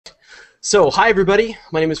So, hi everybody,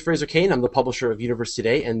 my name is Fraser Cain, I'm the publisher of Universe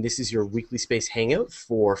Today, and this is your weekly space hangout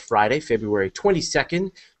for Friday, February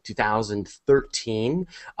 22nd, 2013.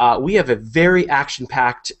 We have a very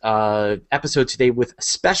action-packed episode today with a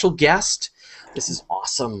special guest. This is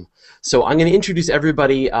awesome. So I'm going to introduce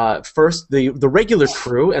everybody first, the regular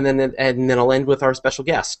crew, and then I'll end with our special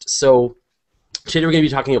guest. So today we're going to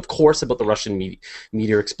be talking, of course, about the Russian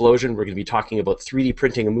meteor explosion. We're going to be talking about 3D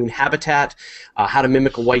printing a moon habitat, how to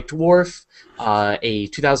mimic a white dwarf, a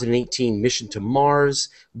 2018 mission to Mars,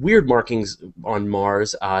 weird markings on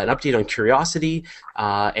Mars, an update on Curiosity,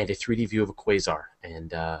 and a 3D view of a quasar.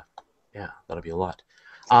 And yeah, that'll be a lot.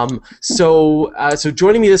 So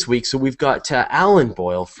joining me this week, so we've got Alan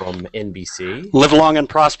Boyle from NBC. Live long and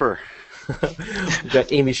prosper. We've got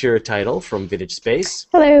Shira Teitel from Vintage Space.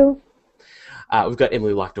 Hello. We've got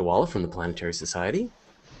Emily Lakdawalla from the Planetary Society.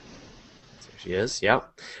 There she is, yeah.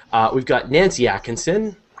 We've got Nancy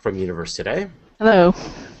Atkinson from Universe Today. Hello.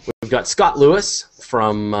 We've got Scott Lewis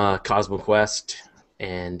from CosmoQuest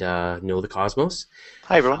and Know the Cosmos.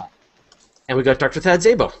 Hi, everyone. And we've got Dr. Thad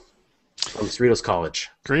Szabo from Cerritos College.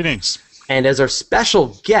 Greetings. And as our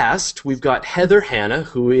special guest, we've got Heather Hanna,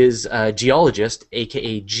 who is a geologist,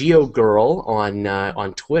 aka Geo Girl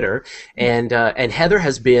on Twitter, and Heather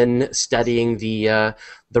has been studying the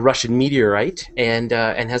Russian meteorite and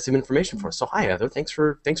has some information for us. So hi, Heather. Thanks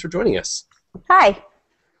for joining us. Hi.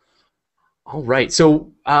 All right,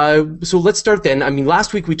 so let's start then. I mean,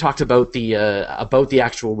 last week we talked about the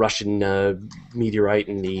actual Russian meteorite,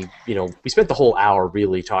 and we spent the whole hour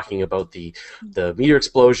really talking about the meteor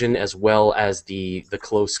explosion as well as the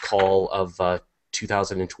close call of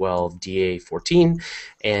 2012 DA-14,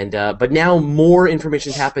 and but now more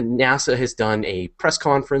information's happened. NASA has done a press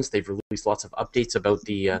conference. They've released lots of updates about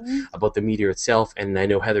the meteor itself, and I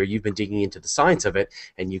know, Heather, you've been digging into the science of it,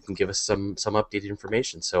 and you can give us some updated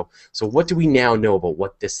information. So what do we now know about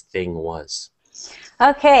what this thing was?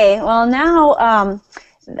 Okay, well now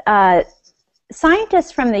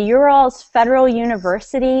scientists from the Urals Federal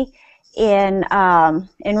University in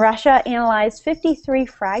Russia analyzed 53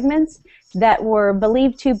 fragments that were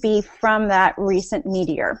believed to be from that recent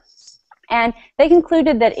meteor. And they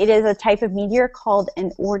concluded that it is a type of meteor called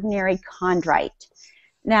an ordinary chondrite.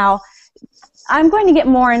 Now, I'm going to get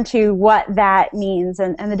more into what that means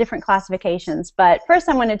and the different classifications, but first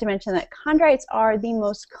I wanted to mention that chondrites are the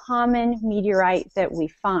most common meteorite that we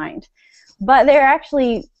find. But they're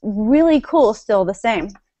actually really cool still the same.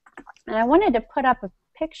 And I wanted to put up a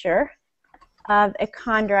picture of a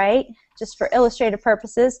chondrite just for illustrative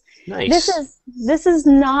purposes. Nice. This is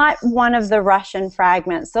not one of the Russian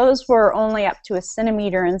fragments. Those were only up to a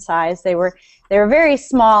centimeter in size. They were very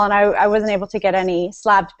small, and I wasn't able to get any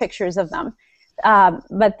slabbed pictures of them.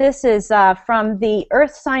 But this is from the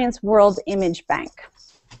Earth Science World Image Bank.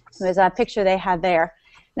 There's a picture they had there.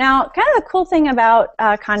 Now, kind of the cool thing about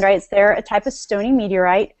chondrites, they're a type of stony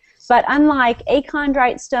meteorite, but unlike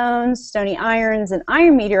achondrite stones, stony irons, and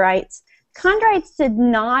iron meteorites, chondrites did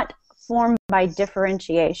not form by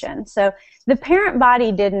differentiation. So the parent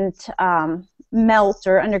body didn't melt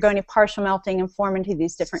or undergo any partial melting and form into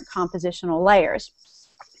these different compositional layers.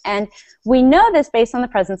 And we know this based on the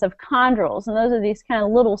presence of chondrules, and those are these kind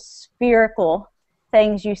of little spherical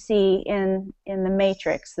things you see in the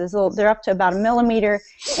matrix. They're up to about 1 millimeter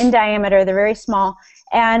in diameter. They're very small,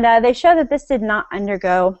 and they show that this did not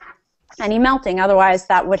undergo any melting. Otherwise,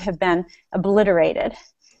 that would have been obliterated.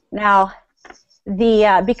 Now,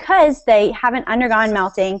 because they haven't undergone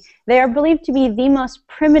melting, they are believed to be the most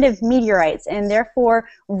primitive meteorites and therefore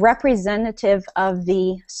representative of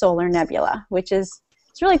the solar nebula, which is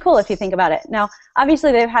it's really cool if you think about it. Now,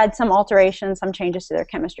 obviously, they've had some alterations, some changes to their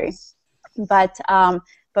chemistry, but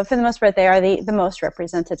for the most part, they are the most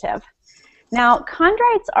representative. Now,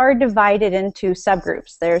 chondrites are divided into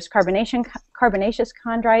subgroups. There's carbonaceous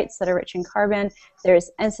chondrites that are rich in carbon.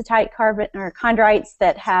 There's ensitite chondrites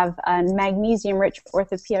that have a magnesium-rich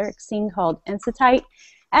orthopyroxene called ensitite.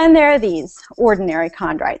 And there are these ordinary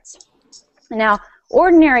chondrites. Now,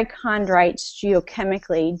 ordinary chondrites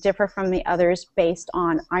geochemically differ from the others based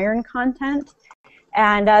on iron content.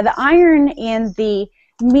 And the iron in the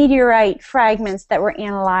meteorite fragments that were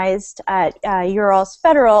analyzed at Urals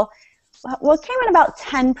Federal, well, it came in about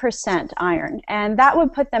 10% iron, and that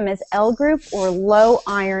would put them as L group or low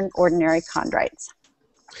iron ordinary chondrites.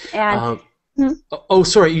 And oh,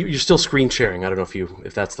 sorry, you're still screen sharing. I don't know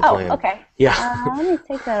if that's the plan. Oh, okay. Yeah. Let me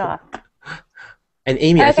take that off. And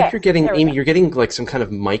Amy, okay, I think you're getting like some kind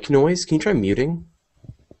of mic noise. Can you try muting?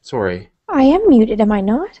 Sorry. I am muted, am I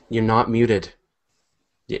not? You're not muted.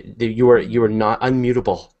 You are not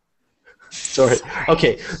unmutable. Sorry.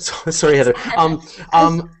 Okay. Sorry, Heather.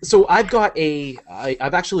 So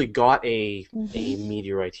I've actually got a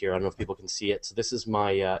meteorite here. I don't know if people can see it. So this is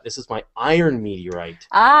my iron meteorite.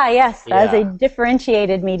 Ah, yes, that's a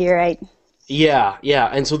differentiated meteorite. Yeah, yeah.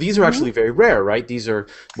 And so these are actually very rare, right? These are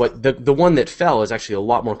the one that fell is actually a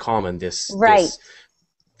lot more common. This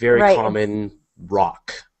very common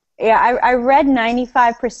rock. Yeah, I read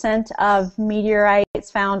 95% of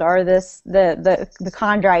meteorites found are the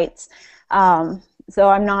chondrites. So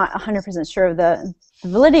I'm not 100% sure of the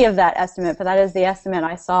validity of that estimate, but that is the estimate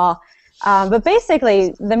I saw. But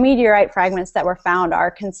basically, the meteorite fragments that were found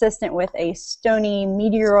are consistent with a stony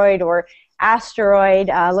meteoroid or asteroid.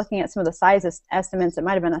 Looking at some of the size estimates, it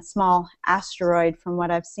might have been a small asteroid from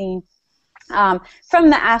what I've seen from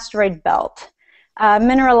the asteroid belt.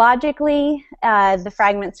 Mineralogically, the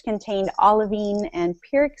fragments contained olivine and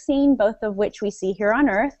pyroxene, both of which we see here on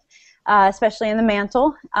Earth, especially in the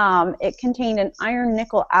mantle. It contained an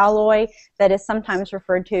iron-nickel alloy that is sometimes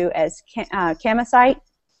referred to as camosite,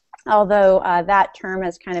 although that term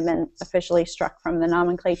has kind of been officially struck from the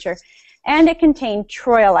nomenclature. And it contained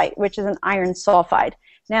troilite, which is an iron sulfide.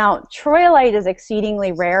 Now, troilite is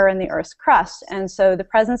exceedingly rare in the Earth's crust, and so the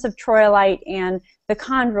presence of troilite and the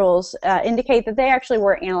chondrules indicate that they actually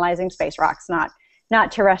were analyzing space rocks,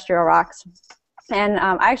 not terrestrial rocks. And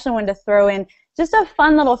I actually wanted to throw in just a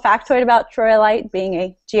fun little factoid about troilite, being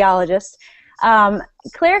a geologist.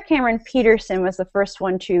 Claire Cameron Peterson was the first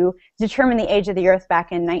one to determine the age of the Earth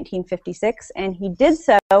back in 1956, and he did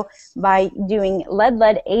so by doing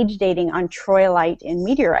lead age dating on troilite in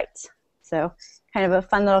meteorites. So kind of a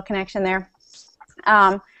fun little connection there.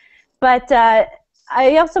 But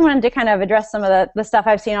I also wanted to kind of address some of the stuff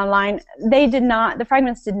I've seen online. The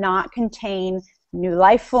fragments did not contain new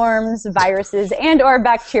life forms, viruses, and or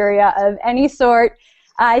bacteria of any sort.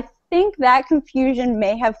 I think that confusion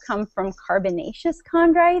may have come from carbonaceous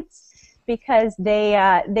chondrites because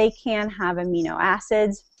they can have amino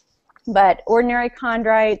acids, but ordinary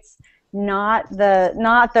chondrites, not the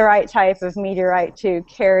right type of meteorite to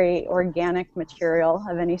carry organic material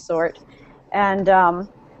of any sort. And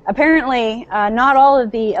apparently, not all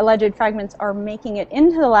of the alleged fragments are making it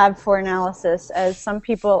into the lab for analysis, as some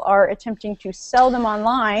people are attempting to sell them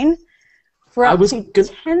online for up to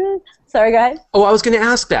 10... Sorry, go ahead. Oh, I was going to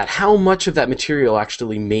ask that. How much of that material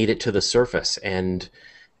actually made it to the surface? And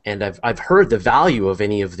I've heard the value of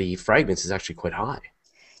any of the fragments is actually quite high.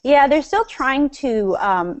 Yeah, they're still trying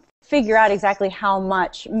to figure out exactly how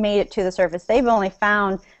much made it to the surface. They've only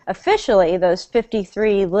found officially those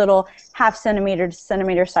 53 little half-centimeter to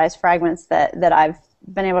centimeter-sized fragments that I've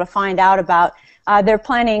been able to find out about. They're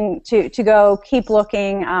planning to go keep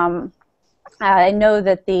looking. I know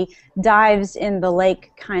that the dives in the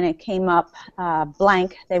lake kind of came up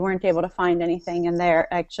blank. They weren't able to find anything in there,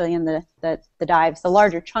 actually, in the dives, the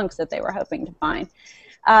larger chunks that they were hoping to find.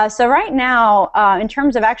 So right now, in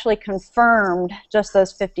terms of actually confirmed, just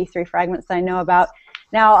those 53 fragments that I know about,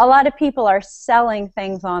 now a lot of people are selling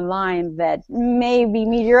things online that may be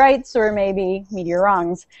meteorites or maybe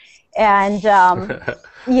meteorons. And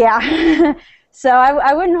yeah, so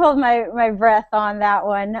I wouldn't hold my breath on that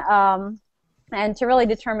one. And to really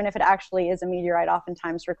determine if it actually is a meteorite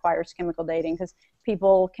oftentimes requires chemical dating, because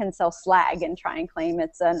people can sell slag and try and claim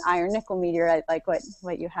it's an iron-nickel meteorite like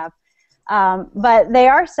what you have. But they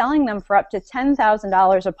are selling them for up to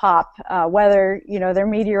 $10,000 a pop, whether they're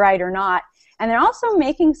meteorite or not. And they're also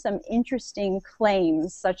making some interesting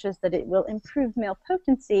claims, such as that it will improve male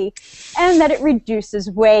potency and that it reduces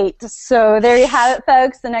weight. So there you have it,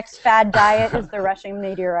 folks. The next fad diet is the Russian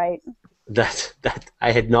meteorite. That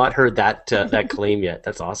I had not heard that that claim yet.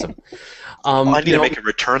 That's awesome. I need to make a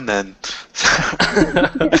return then.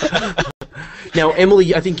 Now,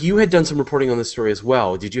 Emily, I think you had done some reporting on this story as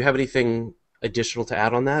well. Did you have anything additional to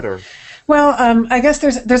add on that, or? Well, I guess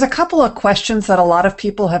there's a couple of questions that a lot of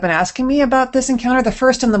people have been asking me about this encounter. The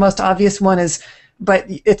first and the most obvious one is, but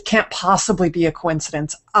it can't possibly be a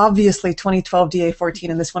coincidence. Obviously, 2012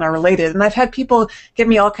 DA14 and this one are related. And I've had people give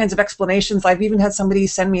me all kinds of explanations. I've even had somebody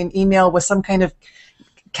send me an email with some kind of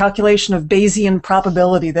calculation of Bayesian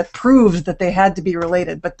probability that proves that they had to be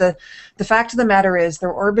related. But the fact of the matter is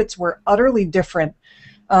their orbits were utterly different.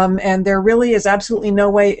 And there really is absolutely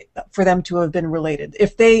no way for them to have been related.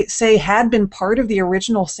 If they, say, had been part of the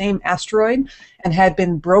original same asteroid and had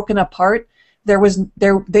been broken apart, they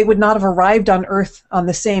would not have arrived on Earth on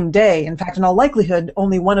the same day. In fact, in all likelihood,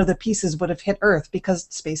 only one of the pieces would have hit Earth because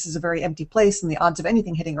space is a very empty place and the odds of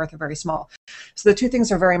anything hitting Earth are very small. So the two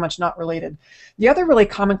things are very much not related. The other really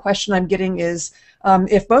common question I'm getting is,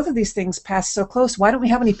 if both of these things pass so close, why don't we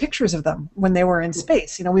have any pictures of them when they were in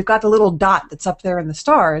space? You know, we've got the little dot that's up there in the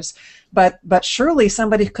stars, but surely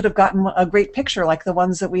somebody could have gotten a great picture like the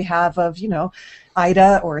ones that we have of, you know,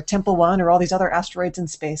 Ida or Temple 1 or all these other asteroids in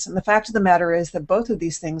space. And the fact of the matter is that both of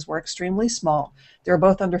these things were extremely small. They're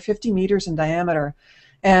both under 50 meters in diameter.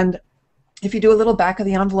 And if you do a little back of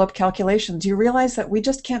the envelope calculations, you realize that we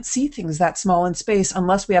just can't see things that small in space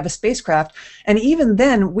unless we have a spacecraft. And even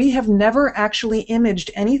then, we have never actually imaged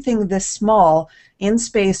anything this small in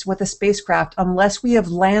space with a spacecraft unless we have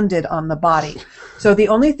landed on the body. So the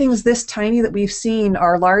only things this tiny that we've seen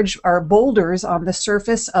are boulders on the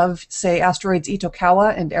surface of, say, asteroids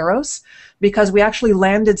Itokawa and Eros, because we actually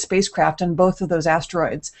landed spacecraft on both of those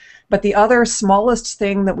asteroids. But the other smallest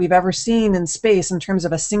thing that we've ever seen in space in terms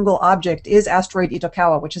of a single object is asteroid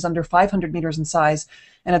Itokawa, which is under 500 meters in size,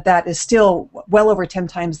 and at that is still well over 10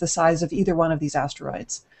 times the size of either one of these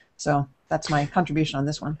asteroids. So that's my contribution on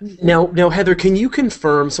this one. Now, Heather, can you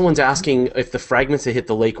confirm? Someone's asking if the fragments that hit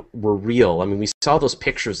the lake were real. I mean, we saw those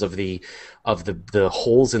pictures of the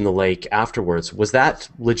holes in the lake afterwards. Was that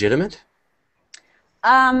legitimate?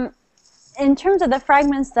 In terms of the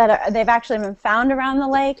fragments that they've actually been found around the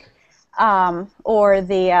lake, or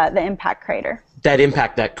the impact crater. That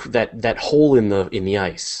impact, that hole in the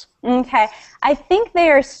ice. Okay, I think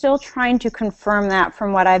they are still trying to confirm that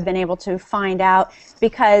from what I've been able to find out,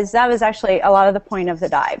 because that was actually a lot of the point of the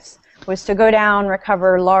dives, was to go down,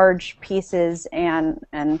 recover large pieces, and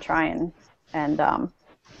try and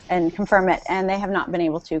confirm it. And they have not been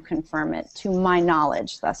able to confirm it, to my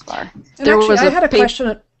knowledge, thus far. I had a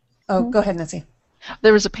question. Oh, go ahead, Nancy.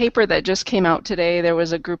 There was a paper that just came out today. There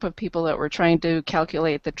was a group of people that were trying to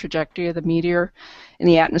calculate the trajectory of the meteor in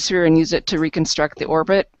the atmosphere and use it to reconstruct the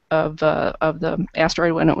orbit of the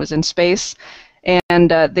asteroid when it was in space.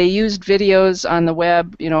 And they used videos on the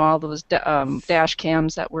web, you know, all those dash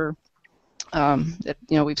cams that were,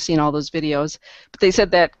 we've seen all those videos. But they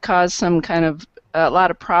said that caused some kind of, a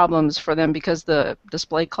lot of problems for them because the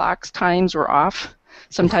display clocks times were off,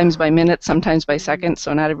 sometimes by minutes, sometimes by seconds,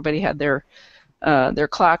 so not everybody had their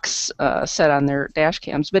clocks set on their dash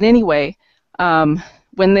cams. But anyway,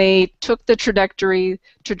 when they took the trajectory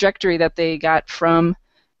that they got from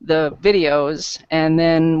the videos, and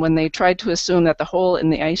then when they tried to assume that the hole in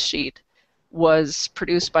the ice sheet was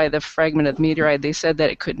produced by the fragment of meteorite, they said that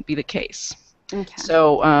it couldn't be the case. Okay.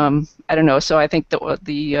 So I don't know. So I think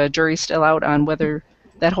the jury's still out on whether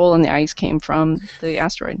that hole in the ice came from the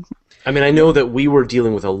asteroid. I mean, I know that we were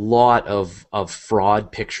dealing with a lot of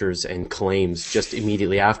fraud pictures and claims just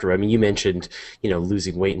immediately after. I mean, you mentioned,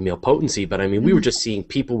 losing weight and male potency, but I mean, we were just seeing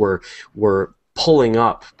people were pulling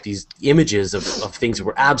up these images of things that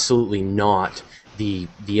were absolutely not the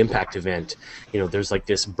impact event. There's like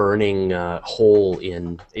this burning hole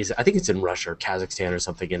I think it's in Russia or Kazakhstan or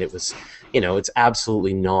something, and it was, it's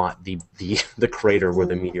absolutely not the crater where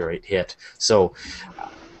the meteorite hit. So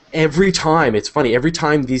every time, it's funny, every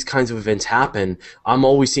time these kinds of events happen, I'm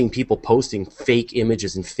always seeing people posting fake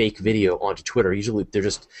images and fake video onto Twitter. Usually they're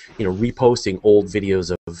just, reposting old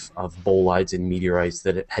videos of bolides and meteorites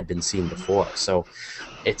that had been seen before. So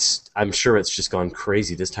I'm sure it's just gone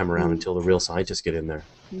crazy this time around until the real scientists get in there.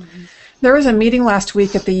 Mm-hmm. There was a meeting last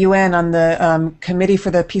week at the UN on the Committee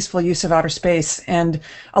for the Peaceful Use of Outer Space, and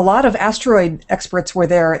a lot of asteroid experts were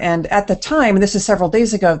there. And at the time, and this is several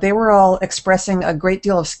days ago, they were all expressing a great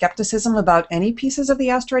deal of skepticism about any pieces of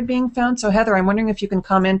the asteroid being found. So Heather, I'm wondering if you can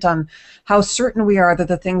comment on how certain we are that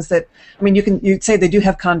the things that, I mean, you'd say they do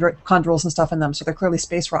have chondrules and stuff in them, so they're clearly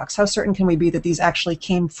space rocks. How certain can we be that these actually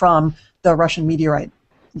came from the Russian meteorite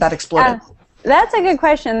that exploded? That's a good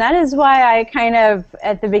question. That is why I kind of,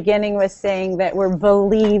 at the beginning, was saying that we're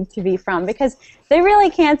believed to be from, because they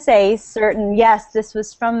really can't say certain, yes, this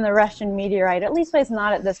was from the Russian meteorite. At least it's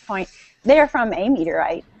not at this point. They are from a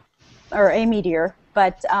meteorite, or a meteor.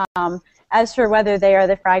 But as for whether they are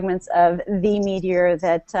the fragments of the meteor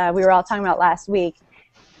that we were all talking about last week,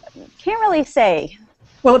 can't really say.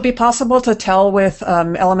 Will it be possible to tell with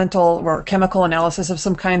elemental or chemical analysis of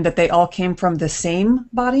some kind that they all came from the same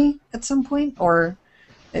body at some point? Or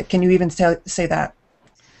can you even say that?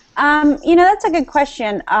 That's a good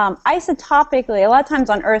question. Isotopically, a lot of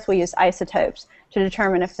times on Earth we use isotopes to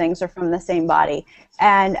determine if things are from the same body.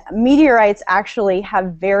 And meteorites actually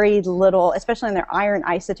have very little, especially in their iron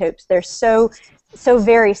isotopes. They're so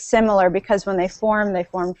very similar because when they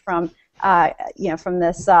formed from, from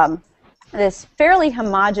this fairly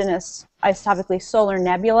homogeneous isotopically solar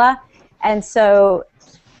nebula, and so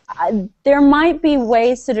there might be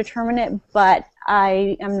ways to determine it, but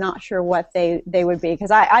I am not sure what they would be,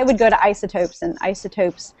 because I would go to isotopes, and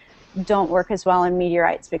isotopes don't work as well in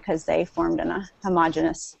meteorites because they formed in a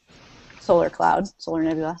homogeneous solar cloud, solar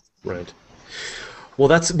nebula. Right. Well,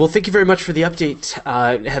 thank you very much for the update,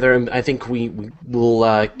 Heather. And I think we will.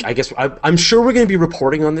 I guess I'm sure we're going to be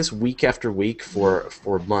reporting on this week after week for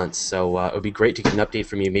months. So it would be great to get an update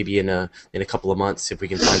from you, maybe in a couple of months, if we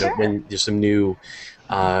can find out when there's some new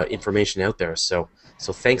information out there. So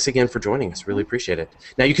thanks again for joining us. Really appreciate it.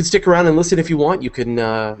 Now you can stick around and listen if you want. You can.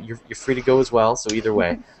 You're free to go as well. So either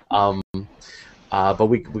way. But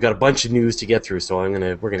we got a bunch of news to get through, so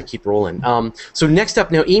we're gonna keep rolling. So next up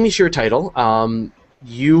now, Amy Shira Teitel.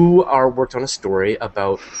 You are worked on a story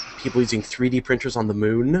about people using 3D printers on the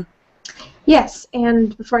moon. Yes,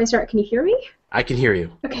 and before I start, can you hear me? I can hear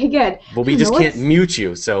you. Okay, good. But we just can't mute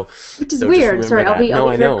you, so. Which is weird. Sorry, I'll be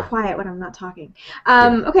very quiet when I'm not talking.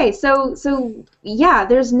 Okay, so yeah,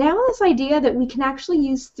 there's now this idea that we can actually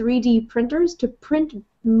use 3D printers to print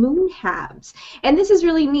moon habs, and this is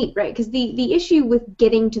really neat, right? Because the issue with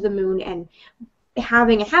getting to the moon and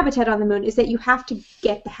having a habitat on the moon is that you have to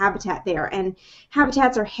get the habitat there, and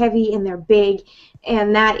habitats are heavy and they're big,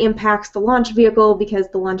 and that impacts the launch vehicle because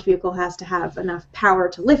the launch vehicle has to have enough power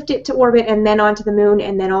to lift it to orbit and then onto the moon,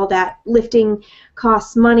 and then all that lifting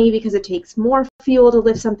costs money because it takes more fuel to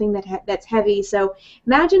lift something that's heavy. So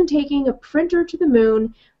imagine taking a printer to the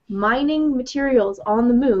moon, mining materials on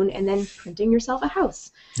the moon, and then printing yourself a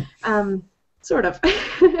house. Sort of.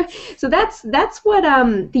 So that's what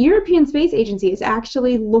the European Space Agency is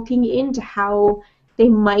actually looking into, how they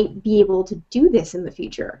might be able to do this in the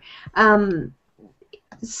future.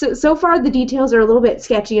 So far the details are a little bit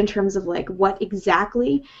sketchy in terms of like what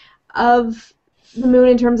exactly of the moon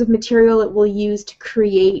in terms of material it will use to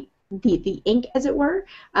create the ink, as it were.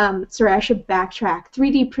 Sorry, I should backtrack.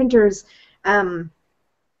 3D printers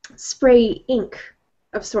spray ink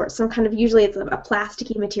of sorts, some kind of, usually it's a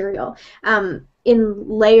plasticky material, in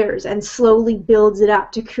layers and slowly builds it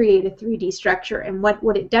up to create a 3D structure. And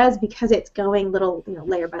what it does, because it's going little,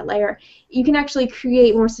 layer by layer, you can actually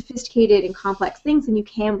create more sophisticated and complex things than you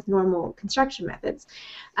can with normal construction methods.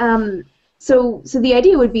 So the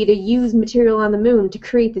idea would be to use material on the moon to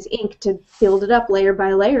create this ink, to build it up layer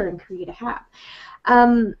by layer and create a hab.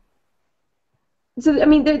 So, I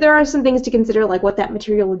mean, there are some things to consider, like what that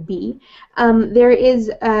material would be. There is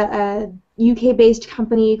a UK-based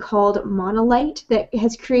company called Monolite that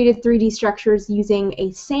has created 3D structures using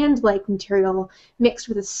a sand-like material mixed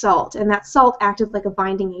with a salt, and that salt acted like a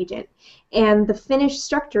binding agent. And the finished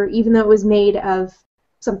structure, even though it was made of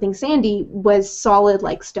something sandy, was solid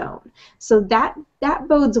like stone. So that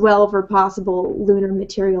bodes well for possible lunar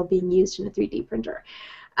material being used in a 3D printer.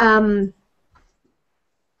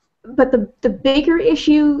 But the bigger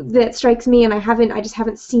issue that strikes me, and I just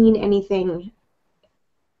haven't seen anything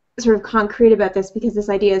sort of concrete about this because this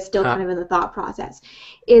idea is still kind of in the thought process,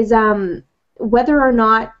 is whether or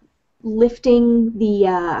not lifting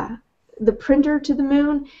the printer to the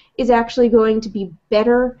moon is actually going to be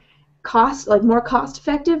better more cost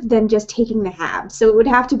effective than just taking the hab. So it would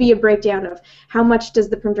have to be a breakdown of how much does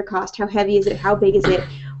the printer cost, how heavy is it, how big is it,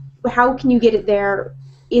 how can you get it there,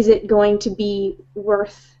 is it going to be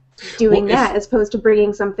worth doing that as opposed to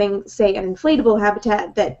bringing something, say an inflatable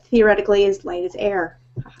habitat that theoretically is light as air.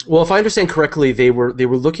 Well, if I understand correctly, they were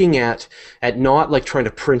looking at not like trying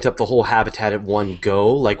to print up the whole habitat at one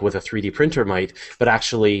go, like with a 3D printer might, but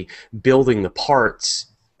actually building the parts,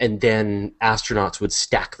 and then astronauts would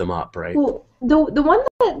stack them up, right? Well, the one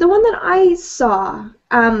that I saw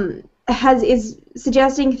is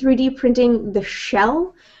suggesting 3D printing the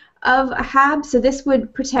shell of a hab, so this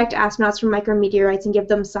would protect astronauts from micrometeorites and give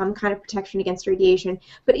them some kind of protection against radiation,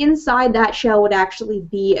 but inside that shell would actually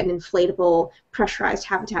be an inflatable pressurized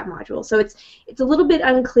habitat module. So it's a little bit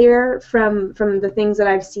unclear from the things that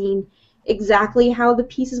I've seen exactly how the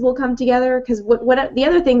pieces will come together, because what the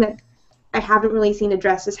other thing that I haven't really seen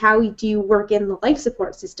addressed is how do you work in the life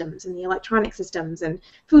support systems and the electronic systems and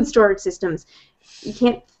food storage systems. You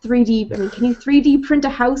can't 3D. I mean, can you 3D print a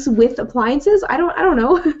house with appliances? I don't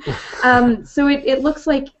know. So it looks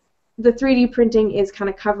like the 3D printing is kind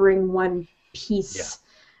of covering one piece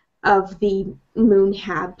of the moon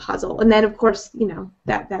hab puzzle, and then of course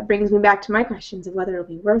that brings me back to my questions of whether it'll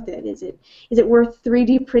be worth it. Is it worth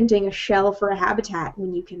 3D printing a shell for a habitat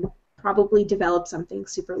when you can probably develop something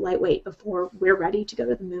super lightweight before we're ready to go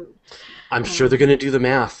to the moon? I'm sure they're going to do the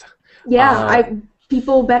math. Yeah,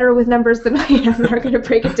 people better with numbers than I am are going to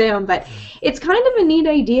break it down, but it's kind of a neat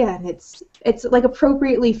idea, and it's like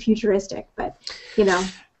appropriately futuristic, but being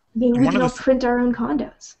able to print our own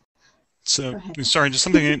condos. So, sorry, just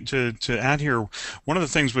something to add here. One of the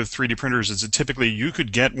things with 3D printers is that typically you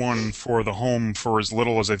could get one for the home for as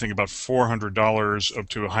little as I think about $400 up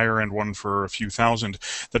to a higher end one for a few thousand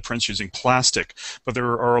that prints using plastic. But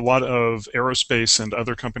there are a lot of aerospace and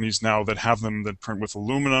other companies now that have them that print with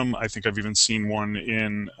aluminum. I think I've even seen one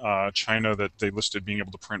in China that they listed being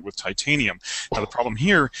able to print with titanium. Now the problem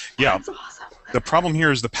here, That's awesome. the problem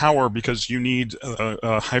here is the power, because you need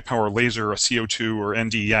a high-power laser, a CO2 or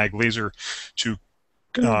ND-YAG laser, to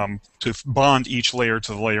bond each layer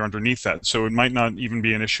to the layer underneath that. So it might not even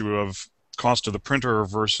be an issue of cost of the printer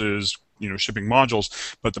versus shipping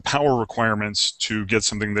modules, but the power requirements to get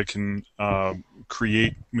something that can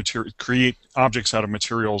create objects out of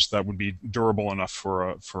materials that would be durable enough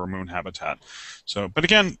for a moon habitat. So, but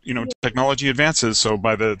again, technology advances. So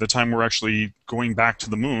by the time we're actually going back to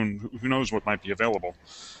the moon, who knows what might be available?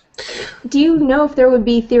 Do you know if there would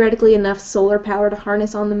be theoretically enough solar power to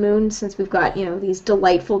harness on the moon, since we've got these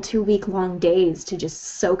delightful 2-week-long days to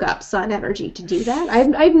just soak up sun energy to do that?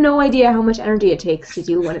 I have no idea how much energy it takes to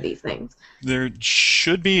do one of these things. There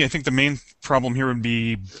should be. I think the main problem here would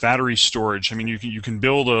be battery storage. I mean, you can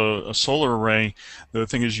build a solar array. The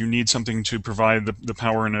thing is, you need something to provide the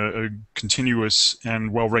power in a continuous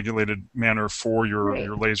and well-regulated manner for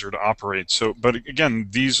your laser to operate. So, but again,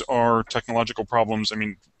 these are technological problems. I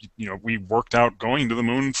mean, we worked out going to the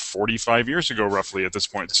moon 45 years ago, roughly, at this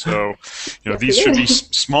point. So, these should be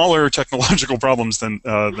smaller technological problems than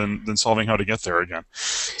solving how to get there again.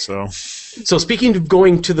 So speaking of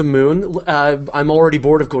going to the moon, I'm already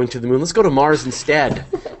bored of going to the moon. Let's go to Mars instead.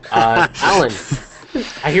 Alan,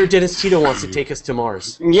 I hear Dennis Tito wants to take us to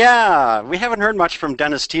Mars. Yeah, we haven't heard much from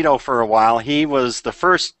Dennis Tito for a while. He was the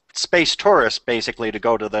first space tourist, basically, to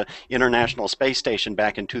go to the International Space Station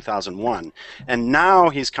back in 2001. And now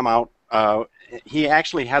he's come out. He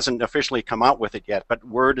actually hasn't officially come out with it yet, but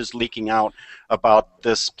word is leaking out about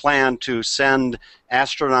this plan to send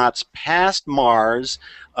astronauts past Mars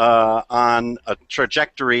on a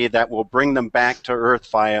trajectory that will bring them back to Earth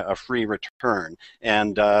via a free return.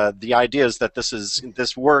 And the idea is that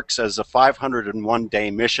this works as a 501-day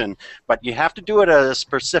mission, but you have to do it at a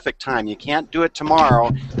specific time. You can't do it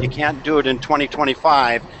tomorrow. You can't do it in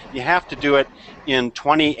 2025. You have to do it in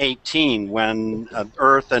 2018, when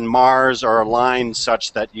Earth and Mars are aligned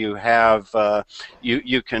such that you have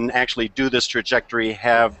you can actually do this trajectory,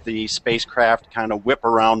 have the spacecraft kind of whip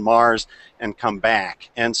around Mars and come back.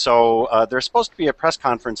 And so there's supposed to be a press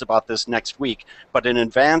conference about this next week, but in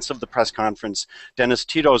advance of the press conference, Dennis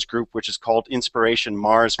Tito's group, which is called Inspiration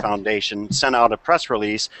Mars Foundation, sent out a press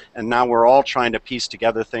release, and now we're all trying to piece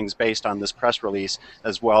together things based on this press release,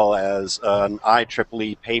 as well as an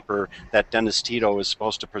IEEE paper that Dennis Tito is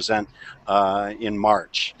supposed to present in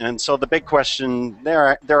March. And so the big question,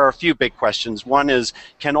 there are a few big questions. One is,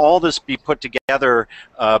 can all this be put together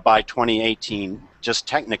by 2018? Just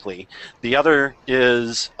technically. The other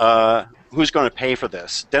is who's going to pay for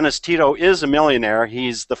this? Dennis Tito is a millionaire.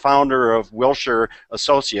 He's the founder of Wilshire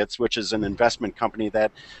Associates, which is an investment company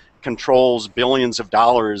that controls billions of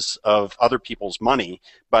dollars of other people's money.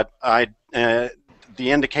 But the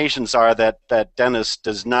indications are that Dennis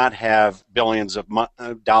does not have billions of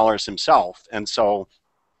dollars himself. And so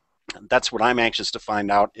that's what I'm anxious to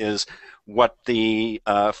find out, is what the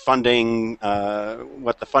funding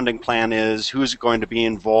plan is, who's going to be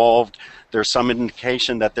involved. There's some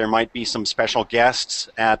indication that there might be some special guests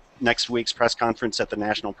at next week's press conference at the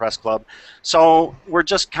National Press Club. So we're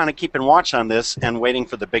just kind of keeping watch on this and waiting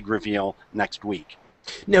for the big reveal next week.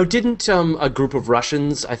 Now, didn't a group of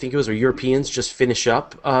Russians, I think it was, or Europeans, just finish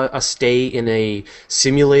up a stay in a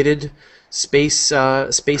simulated space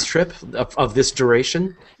trip of this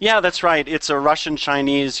duration? Yeah, that's right. It's a Russian,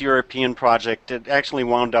 Chinese, European project. It actually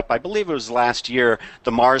wound up, I believe it was last year,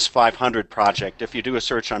 the Mars 500 project. If you do a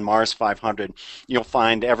search on Mars 500, you'll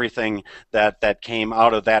find everything that came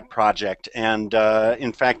out of that project. And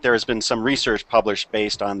in fact, there has been some research published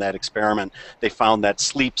based on that experiment. They found that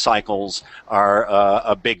sleep cycles are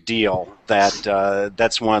a big deal.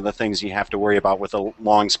 That's one of the things you have to worry about with a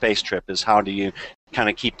long space trip, is how do you kind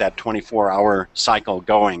of keep that 24-hour cycle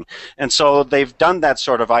going. And so they've done that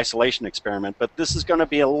sort of isolation experiment, but this is going to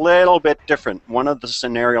be a little bit different. One of the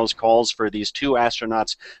scenarios calls for these 2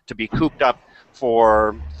 astronauts to be cooped up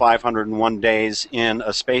for 501 days in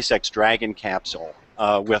a SpaceX Dragon capsule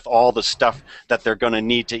with all the stuff that they're going to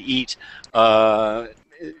need to eat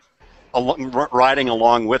riding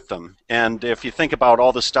along with them. And if you think about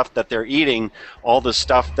all the stuff that they're eating, all the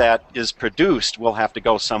stuff that is produced will have to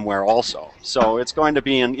go somewhere also. So it's going to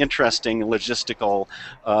be an interesting logistical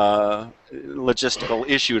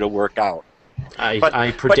issue to work out.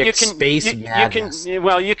 I predict space madness.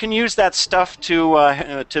 You can use that stuff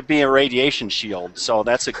to be a radiation shield. So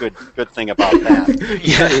that's a good thing about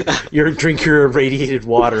that. You drink your irradiated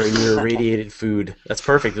water and your irradiated food. That's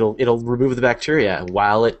perfect. It'll remove the bacteria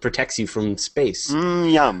while it protects you from space.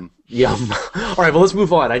 Yum. Yum. All right, well, let's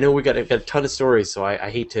move on. I know we've got a ton of stories, so I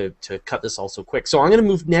hate to cut this all so quick. So I'm going to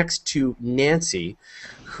move next to Nancy,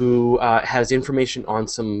 who has information on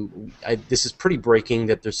some. This is pretty breaking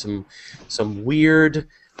that there's some weird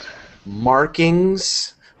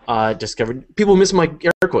markings discovered. People miss my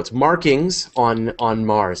air quotes. Markings on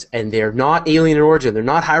Mars, and they're not alien in origin. They're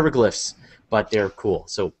not hieroglyphs, but they're cool.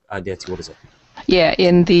 So Nancy, what is it? Yeah,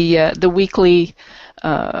 in the weekly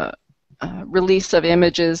release of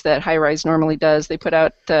images that High Rise normally does, they put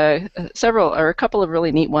out a couple of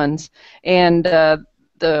really neat ones, and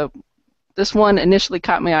this one initially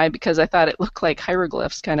caught my eye because I thought it looked like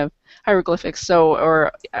hieroglyphs, kind of hieroglyphics,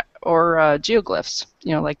 or geoglyphs,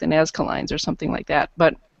 like the Nazca lines or something like that.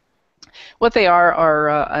 But what they are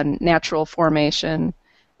a natural formation.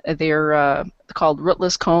 They're called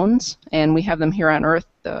rootless cones, and we have them here on Earth.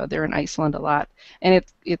 They're in Iceland a lot, and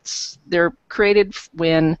they're created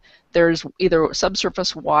when there's either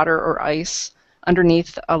subsurface water or ice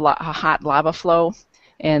underneath a hot lava flow,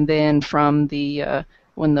 and then from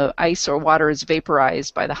when the ice or water is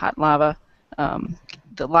vaporized by the hot lava,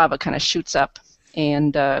 the lava kind of shoots up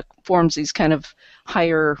and forms these kind of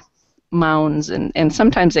higher mounds, and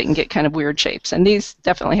sometimes they can get kind of weird shapes, and these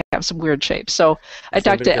definitely have some weird shapes. So I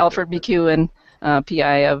talked to Alfred McEwen,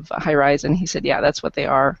 PI of High Rise, and he said, yeah, that's what they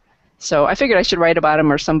are. So I figured I should write about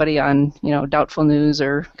them, or somebody on Doubtful News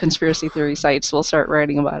or conspiracy theory sites will start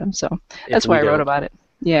writing about them. So that's why I wrote about it.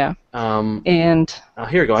 Yeah. And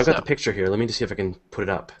here we go. I've got the picture here. Let me just see if I can put it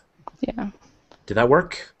up. Yeah. Did that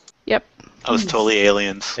work? Yep. That was totally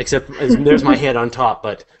aliens. Except there's my hand on top,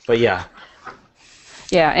 but yeah.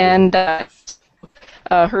 Yeah, and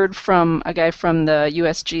heard from a guy from the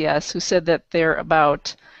USGS who said that they're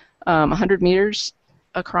about 100 meters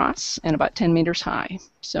across and about 10 meters high.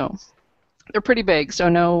 So they're pretty big. So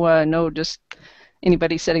no just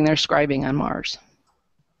anybody sitting there scribing on Mars.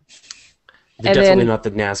 They're definitely not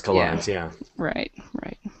the Nazca lines, yeah. Right.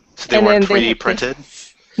 So they weren't 3D printed?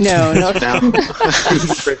 No.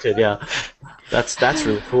 3D printed, yeah. That's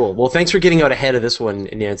really cool. Well, thanks for getting out ahead of this one,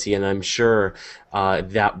 Nancy, and I'm sure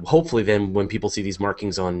that hopefully then when people see these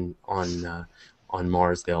markings on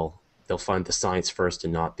Mars, they'll find the science first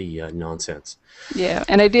and not the nonsense. Yeah,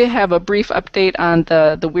 and I did have a brief update on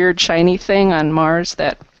the weird shiny thing on Mars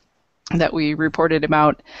that we reported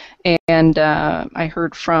about, and I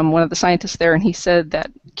heard from one of the scientists there, and he said that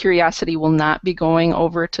Curiosity will not be going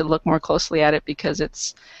over to look more closely at it because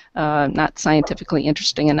it's not scientifically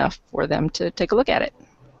interesting enough for them to take a look at it.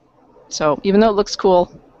 So even though it looks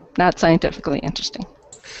cool, not scientifically interesting.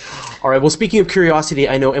 All right, well, speaking of Curiosity,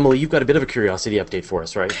 I know, Emily, you've got a bit of a Curiosity update for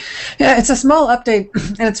us, right? Yeah, it's a small update,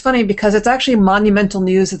 and it's funny because it's actually monumental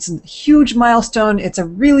news. It's a huge milestone. It's a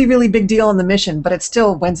really, really big deal on the mission, but it's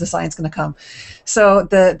still, when's the science going to come? So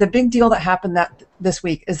the big deal that happened this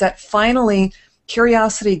week is that finally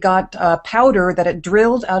Curiosity got powder that it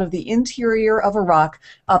drilled out of the interior of a rock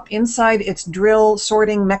up inside its drill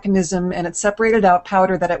sorting mechanism, and it separated out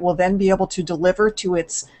powder that it will then be able to deliver to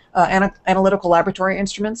its analytical laboratory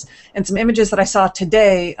instruments. And some images that I saw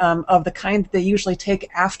today of the kind that they usually take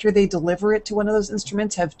after they deliver it to one of those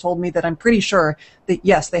instruments have told me that I'm pretty sure that,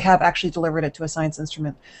 yes, they have actually delivered it to a science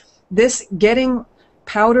instrument. This getting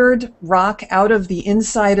powdered rock out of the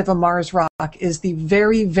inside of a Mars rock is the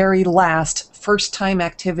very, very last first-time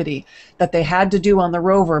activity that they had to do on the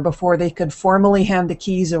rover before they could formally hand the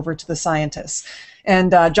keys over to the scientists.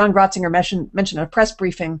 And John Grotzinger mentioned in a press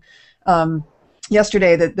briefing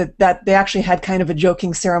yesterday that they actually had kind of a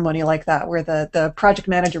joking ceremony like that, where the project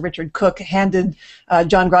manager, Richard Cook, handed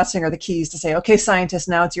John Grotzinger the keys to say, okay, scientist,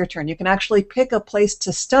 now it's your turn. You can actually pick a place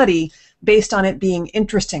to study based on it being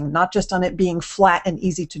interesting, not just on it being flat and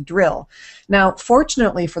easy to drill. Now,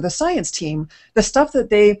 fortunately for the science team, the stuff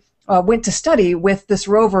that they went to study with this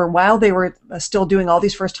rover while they were still doing all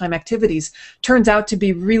these first-time activities turns out to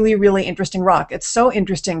be really, really interesting rock. It's so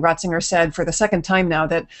interesting, Grotzinger said for the second time now,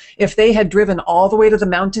 that if they had driven all the way to the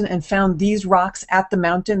mountain and found these rocks at the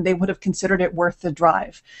mountain, they would have considered it worth the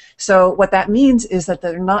drive. So what that means is that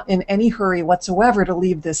they're not in any hurry whatsoever to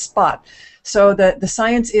leave this spot. So the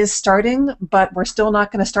science is starting, but we're still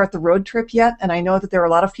not going to start the road trip yet. And I know that there are a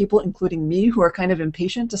lot of people, including me, who are kind of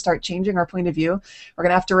impatient to start changing our point of view. We're going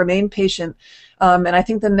to have to remain patient. And I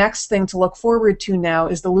think the next thing to look forward to now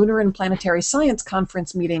is the Lunar and Planetary Science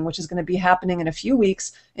Conference meeting, which is going to be happening in a few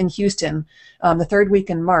weeks in Houston, the third week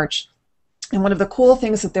in March. And one of the cool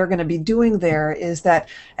things that they're going to be doing there is that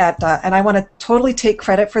and I want to totally take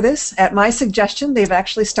credit for this, at my suggestion, they've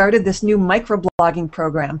actually started this new microblogging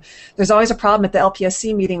program. There's always a problem at the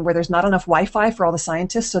LPSC meeting where there's not enough Wi-Fi for all the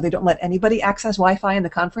scientists, so they don't let anybody access Wi-Fi in the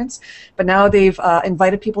conference. But now they've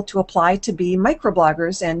invited people to apply to be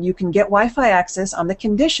microbloggers, and you can get Wi-Fi access on the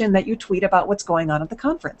condition that you tweet about what's going on at the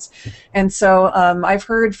conference. And so I've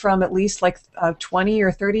heard from at least like 20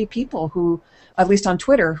 or 30 people who, at least on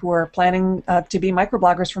Twitter, who are planning to be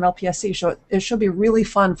microbloggers from LPSC. So it should be really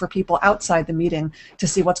fun for people outside the meeting to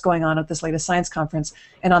see what's going on at this latest science conference.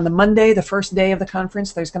 And on the Monday, the first day of the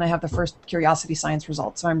conference, there's going to have the first Curiosity Science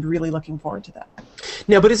results. So I'm really looking forward to that.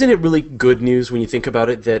 Now, but isn't it really good news when you think about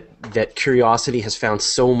it that Curiosity has found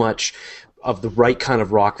so much of the right kind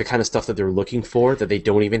of rock, the kind of stuff that they're looking for, that they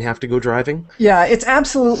don't even have to go driving? Yeah, it's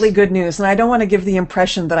absolutely good news, and I don't want to give the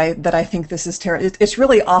impression that I think this is terrible. It's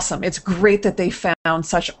really awesome. It's great that they found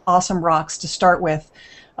such awesome rocks to start with.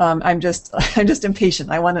 I'm just impatient.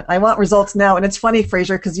 I want results now, and it's funny,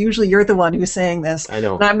 Fraser, because usually you're the one who's saying this. I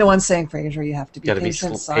know. And I'm the one saying, Fraser, you have to be Gotta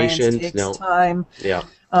patient. be Science patient. takes time. Yeah.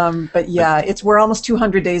 But yeah, we're almost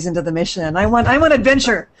 200 days into the mission, and I want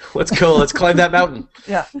adventure. Let's go. Let's climb that mountain.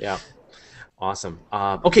 Yeah. Yeah. Awesome.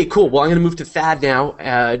 Okay, cool. Well, I'm going to move to Thad now.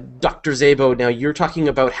 Dr. Szabo, now you're talking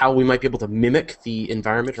about how we might be able to mimic the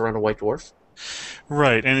environment around a white dwarf.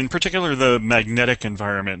 Right, and in particular the magnetic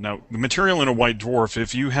environment. Now, the material in a white dwarf,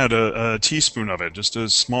 if you had a teaspoon of it, just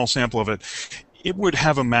a small sample of it, it would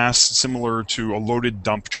have a mass similar to a loaded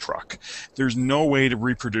dump truck. There's no way to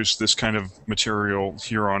reproduce this kind of material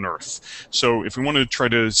here on Earth. So if we want to try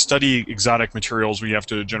to study exotic materials, we have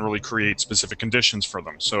to generally create specific conditions for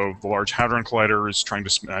them. So the Large Hadron Collider is trying to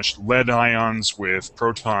smash lead ions with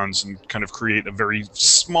protons and kind of create a very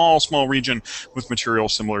small region with material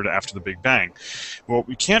similar to after the Big Bang. Well,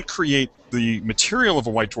 we can't create the material of a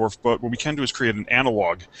white dwarf, but what we can do is create an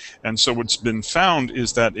analog. And so what's been found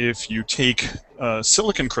is that if you take a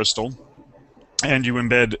silicon crystal and you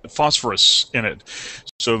embed phosphorus in it,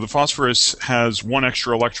 so the phosphorus has one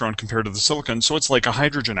extra electron compared to the silicon, so it's like a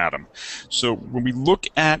hydrogen atom. So when we look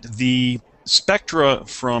at the spectra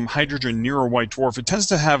from hydrogen near a white dwarf, it tends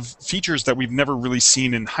to have features that we've never really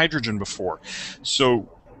seen in hydrogen before. So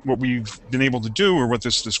what we've been able to do, or what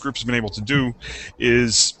this group has been able to do,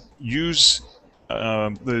 is use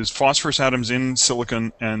those phosphorus atoms in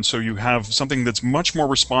silicon, and so you have something that's much more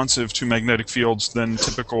responsive to magnetic fields than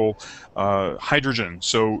typical hydrogen.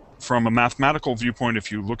 So from a mathematical viewpoint,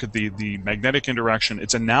 if you look at the magnetic interaction,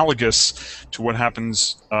 it's analogous to what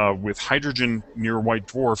happens with hydrogen near a white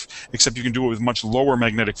dwarf, except you can do it with much lower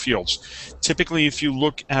magnetic fields. Typically, if you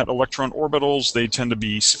look at electron orbitals, they tend to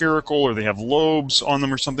be spherical, or they have lobes on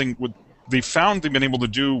them or something. They've been able to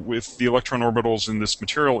do with the electron orbitals in this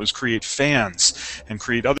material is create fans and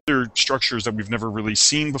create other structures that we've never really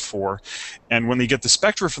seen before. And when they get the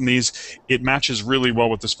spectra from these, it matches really well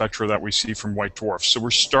with the spectra that we see from white dwarfs. So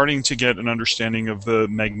we're starting to get an understanding of the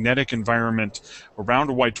magnetic environment around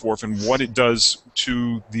a white dwarf and what it does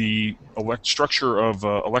to the structure of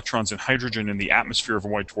electrons and hydrogen in the atmosphere of a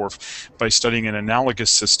white dwarf by studying an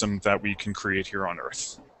analogous system that we can create here on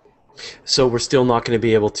Earth. So we're still not going to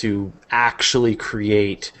be able to actually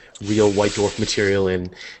create real white dwarf material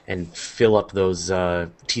and fill up those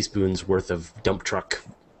teaspoons worth of dump truck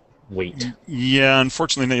weight. Yeah,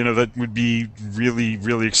 unfortunately, that would be really,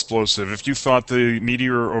 really explosive. If you thought the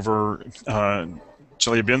meteor over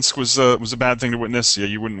Chelyabinsk was a bad thing to witness, yeah,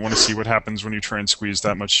 you wouldn't want to see what happens when you try and squeeze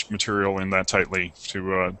that much material in that tightly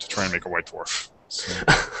to try and make a white dwarf.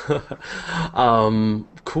 So.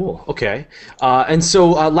 Cool. Okay. And so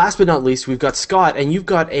last but not least, we've got Scott, and you've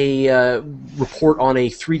got a report on a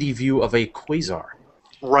 3D view of a quasar.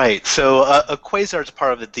 Right. So a quasar is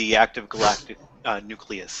part of the active galactic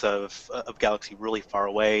nucleus of galaxy really far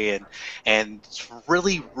away, and it's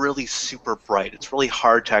really, really super bright. It's really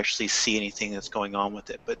hard to actually see anything that's going on with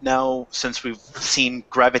it. But now, since we've seen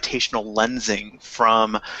gravitational lensing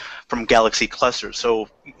from galaxy clusters, so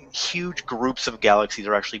huge groups of galaxies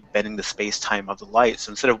are actually bending the space-time of the light.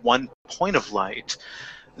 So instead of one point of light,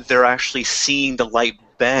 they're actually seeing the light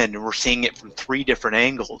bend, and we're seeing it from 3 different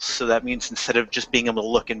angles. So that means instead of just being able to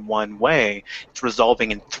look in one way, it's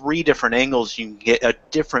resolving in 3 different angles. You can get a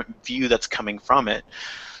different view that's coming from it.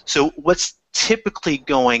 So what's typically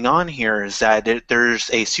going on here is that there's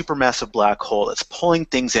a supermassive black hole that's pulling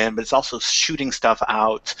things in, but it's also shooting stuff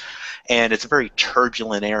out, and it's a very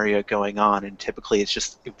turbulent area going on, and typically it's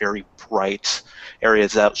just a very bright area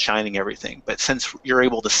that's outshining everything. But since you're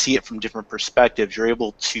able to see it from different perspectives, you're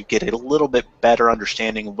able to get a little bit better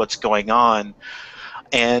understanding of what's going on.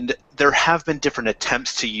 And there have been different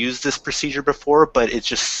attempts to use this procedure before, but it's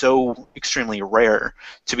just so extremely rare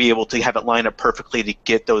to be able to have it line up perfectly to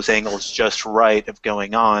get those angles just right of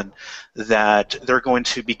going on, that they're going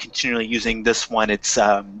to be continually using this one. It's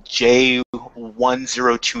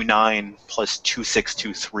J1029 plus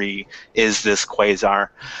 2623 is this quasar.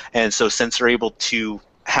 And so since they're able to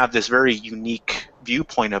have this very unique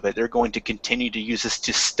viewpoint of it, they're going to continue to use this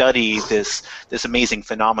to study this amazing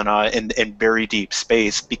phenomena in very deep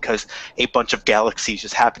space, because a bunch of galaxies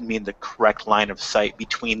just happen to be in the correct line of sight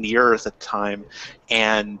between the Earth at the time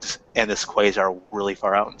and this quasar really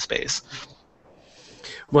far out in space.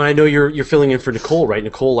 Well, I know you're filling in for Nicole, right?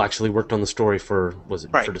 Nicole actually worked on the story for, was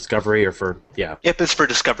it for Discovery or for, yeah? Yep, it's for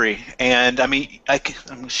Discovery. And I mean, I'm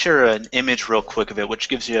going to share an image real quick of it, which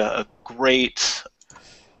gives you a great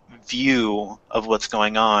view of what's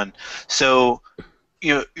going on. So,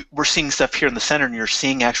 you know, we're seeing stuff here in the center, and you're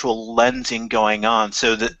seeing actual lensing going on.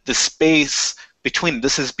 So the space between,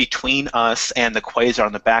 this is between us and the quasar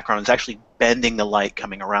in the background, is actually bending the light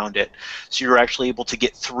coming around it. So you're actually able to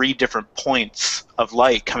get 3 different points of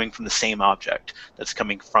light coming from the same object that's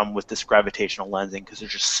coming from with this gravitational lensing, because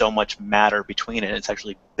there's just so much matter between it. It's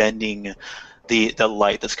actually bending the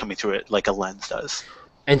light that's coming through it like a lens does.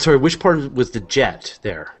 And sorry, which part was the jet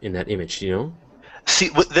there in that image, do you know?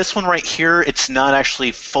 See, with this one right here, it's not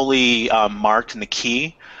actually fully marked in the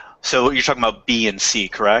key. So you're talking about B and C,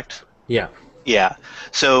 correct? Yeah. Yeah.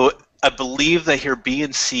 So I believe that here B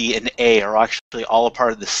and C and A are actually all a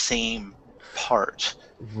part of the same part.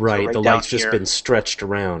 Right, so right the light's just been stretched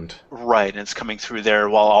around. Right, and it's coming through there,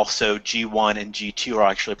 while also G1 and G2 are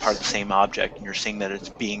actually part of the same object, and you're seeing that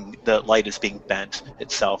the light is being bent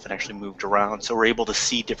itself and actually moved around. So we're able to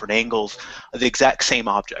see different angles of the exact same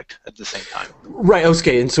object at the same time. Right,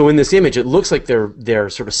 okay, and so in this image it looks like they're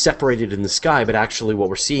sort of separated in the sky, but actually what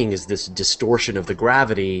we're seeing is this distortion of the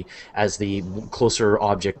gravity as the closer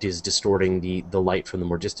object is distorting the light from the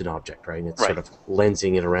more distant object, right? And it's sort of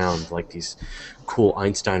lensing it around like these cool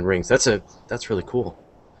Einstein rings. That's really cool.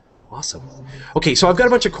 Awesome. Okay, so I've got a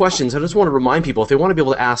bunch of questions. I just want to remind people, if they want to be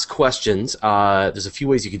able to ask questions, there's a few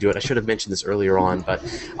ways you can do it. I should have mentioned this earlier on, but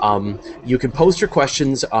you can post your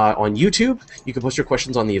questions on YouTube, you can post your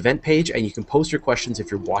questions on the event page, and you can post your questions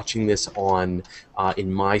if you're watching this on in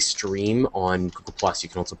my stream on Google+. You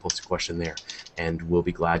can also post a question there, and we'll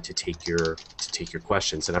be glad to take your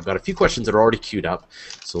questions. And I've got a few questions that are already queued up,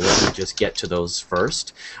 so let me just get to those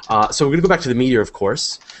first. So we're going to go back to the meteor, of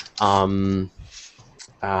course.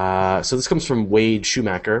 So this comes from Wade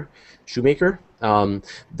Shoemaker. If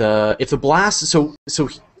the blast, so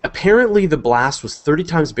apparently the blast was 30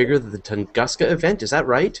 times bigger than the Tunguska event. Is that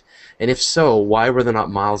right? And if so, why were there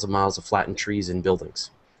not miles and miles of flattened trees and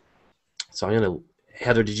buildings? So I'm gonna,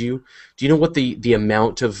 Heather, do you know what the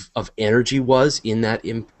amount of energy was in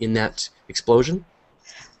that explosion?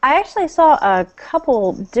 I actually saw a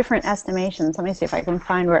couple different estimations. Let me see if I can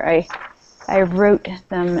find where I wrote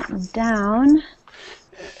them down.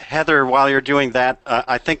 Heather, while you're doing that,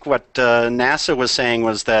 I think what NASA was saying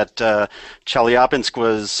was that Chelyabinsk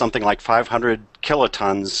was something like 500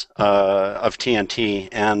 kilotons of TNT,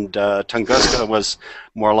 and Tunguska was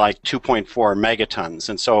more like 2.4 megatons.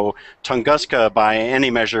 And so Tunguska, by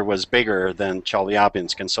any measure, was bigger than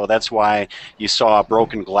Chelyabinsk, and so that's why you saw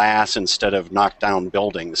broken glass instead of knocked down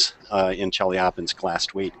buildings in Chelyabinsk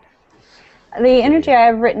last week. The energy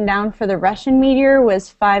I've written down for the Russian meteor was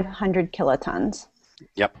 500 kilotons.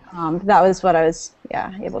 Yep. That was what I was,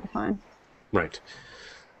 able to find. Right.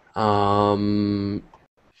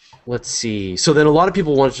 Let's see. So then a lot of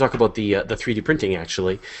people wanted to talk about the 3D printing,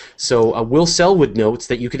 actually. So Will Selwood notes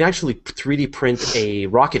that you can actually 3D print a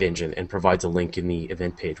rocket engine and provides a link in the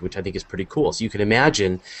event page, which I think is pretty cool. So you can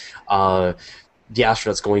imagine the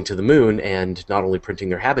astronauts going to the moon and not only printing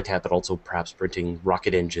their habitat, but also perhaps printing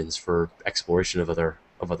rocket engines for exploration of other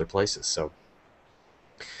places. So.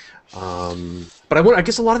 But I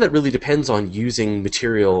guess a lot of that really depends on using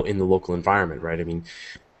material in the local environment, right? I mean,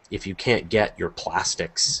 if you can't get your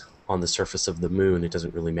plastics on the surface of the moon, it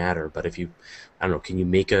doesn't really matter. But if you, I don't know, can you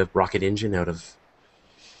make a rocket engine out of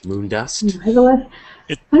moon dust? I don't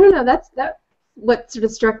know. That's what sort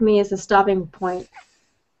of struck me as a stopping point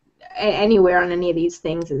anywhere on any of these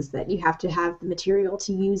things, is that you have to have the material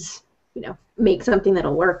to use, make something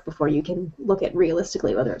that'll work before you can look at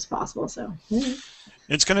realistically whether it's possible. So.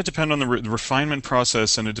 It's going to depend on the refinement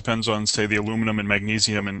process, and it depends on, say, the aluminum and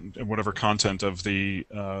magnesium and whatever content of the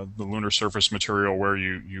lunar surface material where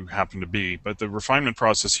you happen to be. But the refinement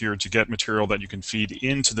process here to get material that you can feed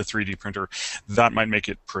into the 3D printer, that might make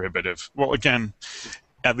it prohibitive. Well, again,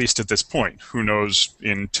 at least at this point, who knows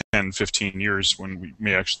in 10, 15 years when we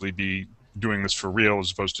may actually be doing this for real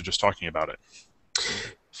as opposed to just talking about it.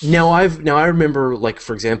 Now I remember, like,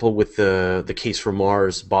 for example, with the case for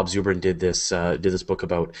Mars, Bob Zubrin did this book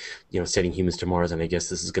about, sending humans to Mars, and I guess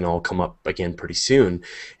this is going to all come up again pretty soon.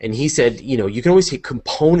 And he said, you can always take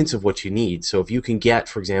components of what you need. So if you can get,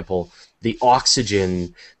 for example, the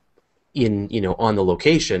oxygen in on the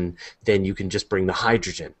location, then you can just bring the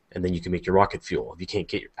hydrogen, and then you can make your rocket fuel if you can't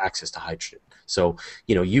get access to hydrogen. So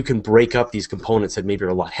you can break up these components that maybe are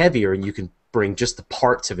a lot heavier, and you can bring just the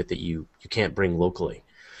parts of it that you can't bring locally.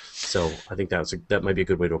 So I think that might be a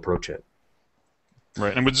good way to approach it.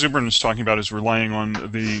 Right, and what Zubrin is talking about is relying on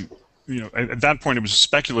the, at that point it was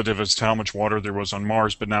speculative as to how much water there was on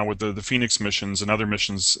Mars, but now with the Phoenix missions and other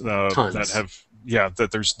missions that have,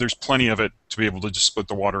 that there's plenty of it to be able to just split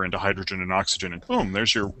the water into hydrogen and oxygen, and boom,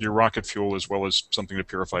 there's your rocket fuel as well as something to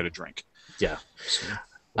purify to drink. Yeah. So.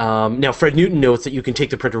 Now, Fred Newton notes that you can take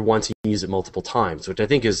the printer once and use it multiple times,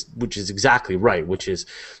 which is exactly right. Which is,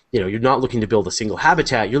 you're not looking to build a single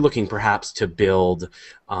habitat. You're looking perhaps to build,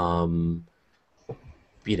 a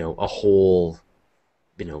whole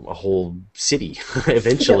city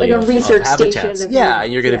eventually. Like a research habitats. station. Yeah,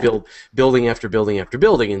 and you're going to build building after building after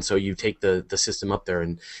building, and so you take the system up there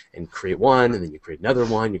and create one, and then you create another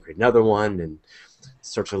one, and it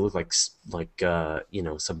starts to look like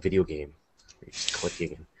some video game. You're just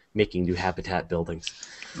clicking and making new habitat buildings.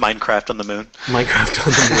 Minecraft on the moon. Minecraft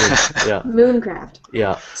on the moon. Yeah. Mooncraft.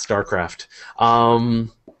 Yeah. Starcraft.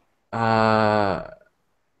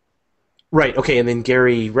 Right. Okay. And then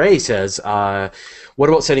Gary Ray says, "What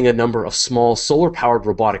about setting a number of small solar-powered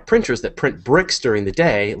robotic printers that print bricks during the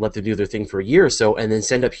day, let them do their thing for a year or so, and then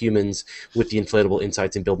send up humans with the inflatable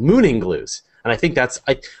insides and build moon igloos?" And I think that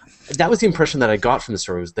was the impression that I got from the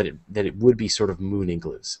story, was that it would be sort of moon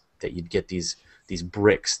igloos, that you'd get these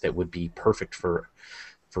bricks that would be perfect for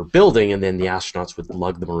building, and then the astronauts would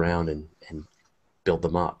lug them around and build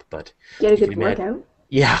them up. But get a good workout.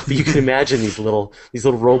 Yeah, but you can imagine these little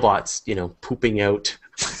robots, pooping out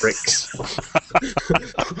bricks,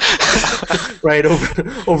 right,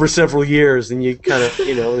 over several years, and you kind of,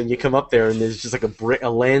 and you come up there and there's just like a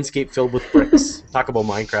landscape filled with bricks. Talk about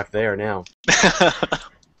Minecraft there now.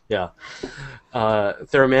 Yeah.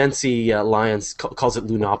 Theramancy Lyons calls it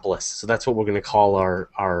Lunopolis, so that's what we're going to call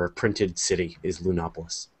our printed city, is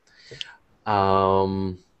Lunopolis.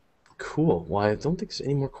 Cool. Well, I don't think there's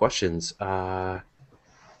any more questions.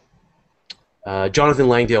 Jonathan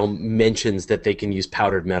Langdale mentions that they can use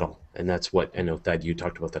powdered metal, and that's what I know, Thad, you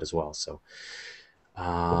talked about that as well. So,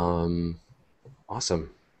 awesome.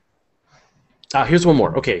 Here's one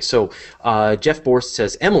more. Okay, so Jeff Borst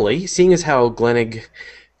says, "Emily, seeing as how Glenelg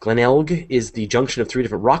is the junction of 3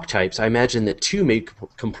 different rock types, I imagine that 2 may be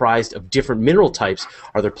comprised of different mineral types.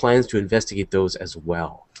 Are there plans to investigate those as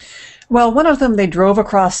well?" Well, one of them they drove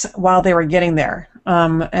across while they were getting there.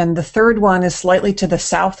 And the third one is slightly to the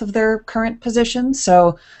south of their current position.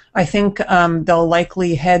 So I think they'll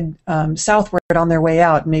likely head southward on their way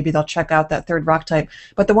out. Maybe they'll check out that third rock type.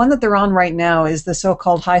 But the one that they're on right now is the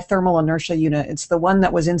so-called high thermal inertia unit. It's the one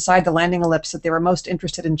that was inside the landing ellipse that they were most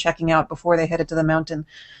interested in checking out before they headed to the mountain.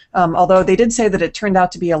 Although they did say that it turned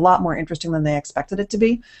out to be a lot more interesting than they expected it to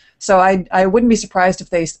be. So I wouldn't be surprised if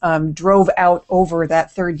they drove out over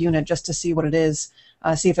that third unit just to see what it is,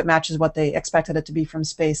 see if it matches what they expected it to be from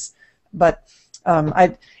space. But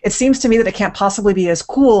it seems to me that it can't possibly be as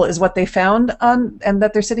cool as what they found on and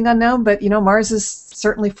that they're sitting on now. But Mars is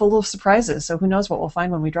certainly full of surprises. So who knows what we'll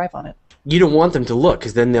find when we drive on it. You don't want them to look,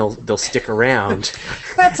 because then they'll stick around.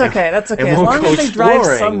 That's okay. That's okay. As long as they drive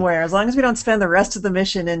somewhere, as long as we don't spend the rest of the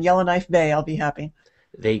mission in Yellowknife Bay, I'll be happy.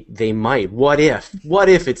 They might. What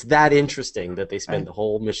if it's that interesting that they spend the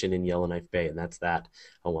whole mission in Yellowknife Bay, and that's that?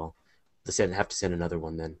 Oh well, they have to send another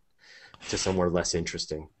one then to somewhere less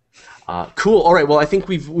interesting. Cool. All right. Well, I think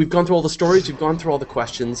we've gone through all the stories, we've gone through all the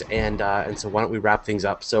questions, and so why don't we wrap things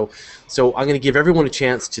up? So I'm going to give everyone a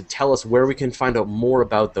chance to tell us where we can find out more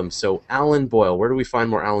about them. So Alan Boyle, where do we find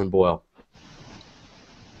more Alan Boyle?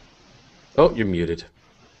 Oh, you're muted.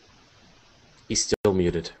 He's still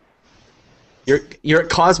muted. You're at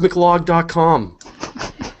cosmiclog.com.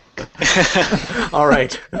 All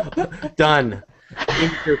right. Done.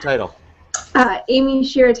 Amy Shira Teitel.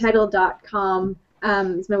 AmyShiraTeitel.com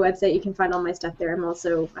is my website. You can find all my stuff there. I'm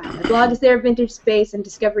also, my blog is there, Vintage Space and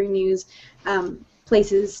Discovery News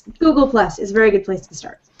places. Google Plus is a very good place to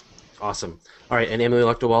start. Awesome. All right, and Emily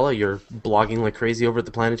Lakdawalla, you're blogging like crazy over at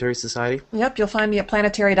the Planetary Society? Yep, you'll find me at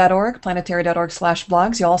planetary.org,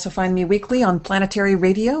 planetary.org/blogs. You'll also find me weekly on Planetary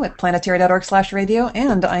Radio at planetary.org/radio,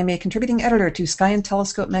 and I'm a contributing editor to Sky and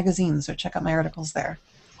Telescope magazine, so check out my articles there.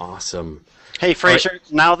 Awesome. Hey, Fraser,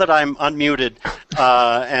 now that I'm unmuted,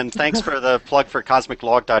 and thanks for the plug for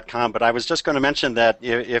cosmiclog.com, but I was just going to mention that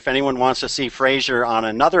if anyone wants to see Fraser on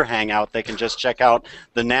another Hangout, they can just check out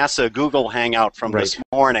the NASA Google Hangout from this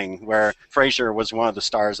morning, where Fraser was one of the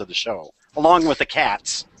stars of the show, along with the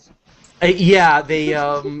cats. Yeah, they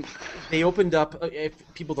opened up. If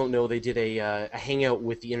people don't know, they did a hangout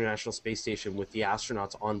with the International Space Station with the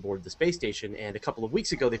astronauts on board the space station, and a couple of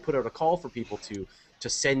weeks ago they put out a call for people to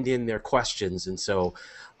send in their questions, and so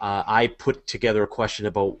I put together a question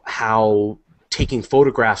about how taking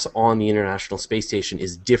photographs on the International Space Station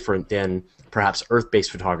is different than perhaps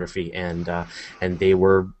Earth-based photography, and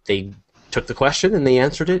they took the question and they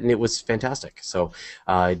answered it, and it was fantastic. So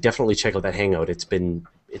definitely check out that hangout.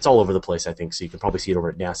 It's all over the place, I think, so you can probably see it over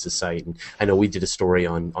at NASA's site. And I know we did a story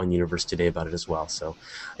on Universe Today about it as well. So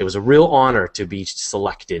it was a real honor to be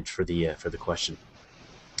selected for the question.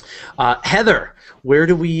 Heather, where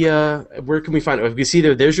can we find it? You see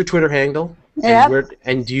there's your Twitter handle. Yep.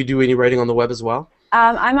 And do you do any writing on the web as well?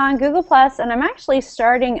 I'm on Google+, and I'm actually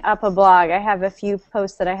starting up a blog. I have a few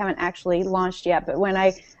posts that I haven't actually launched yet, but when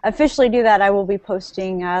I officially do that, I will be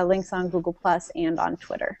posting links on Google+ and on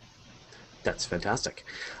Twitter. That's fantastic.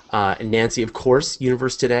 And Nancy, of course,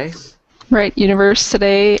 Universe Today. Right, Universe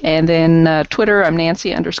Today, and then Twitter, I'm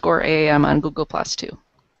Nancy_A. I'm on Google+ too.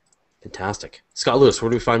 Fantastic. Scott Lewis, where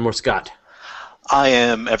do we find more Scott? I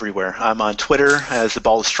am everywhere. I'm on Twitter as the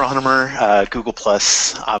Bald Astronomer, Google+,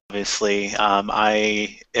 obviously.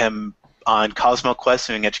 I am on CosmoQuest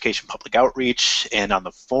doing education public outreach, and on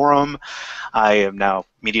the forum. I am now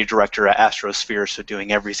media director at Astrosphere, so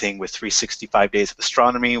doing everything with 365 Days of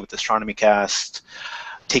Astronomy, with Astronomy Cast,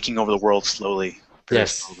 taking over the world slowly.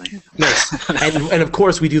 Slowly. Nice. and of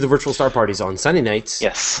course, we do the virtual star parties on Sunday nights.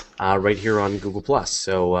 Yes. Right here on Google+.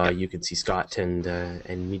 So you can see Scott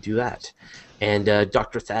and me do that. And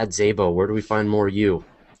Dr. Thad Szabo, where do we find more of you?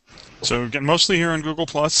 So again, mostly here on Google+,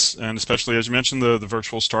 and especially, as you mentioned, the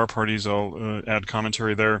virtual star parties, I'll add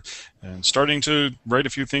commentary there. And starting to write a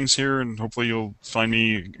few things here, and hopefully you'll find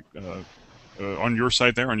me on your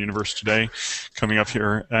site there, on Universe Today, coming up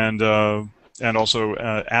here, and also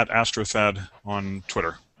at AstroThad on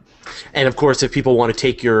Twitter. And of course, if people want to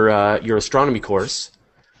take your astronomy course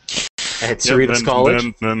at Cerritos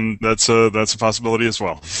College, then that's a possibility as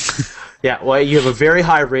well. Yeah, well, you have a very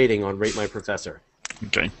high rating on Rate My Professor.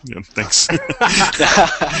 Okay, yeah, thanks.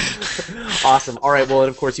 Awesome. All right, well, and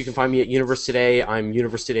of course, you can find me at Universe Today. I'm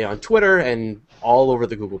Universe Today on Twitter and all over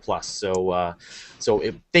the Google+. So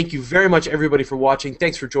thank you very much, everybody, for watching.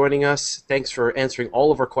 Thanks for joining us. Thanks for answering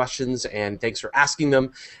all of our questions, and thanks for asking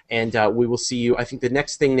them. And we will see you. I think the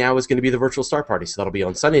next thing now is going to be the virtual star party. So that'll be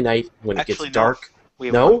on Sunday night when it gets dark. We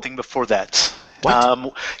have one thing before that.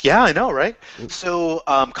 What? Yeah, I know, right? So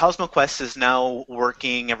CosmoQuest is now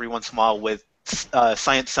working every once in a while with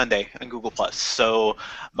Science Sunday on Google+. So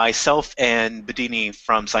myself and Bedini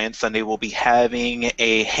from Science Sunday will be having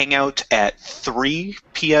a hangout at 3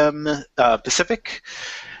 p.m. Pacific,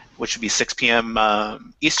 which would be 6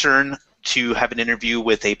 p.m. Eastern, to have an interview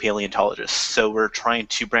with a paleontologist. So we're trying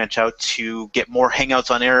to branch out to get more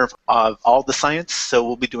hangouts on air of all the science. So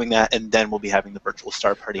we'll be doing that, and then we'll be having the virtual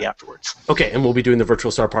star party afterwards. Okay, and we'll be doing the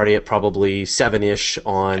virtual star party at probably 7-ish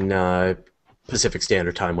on Pacific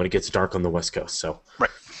Standard Time when it gets dark on the West Coast. So,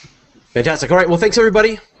 right. Fantastic. All right, well, thanks,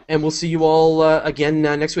 everybody, and we'll see you all again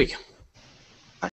next week.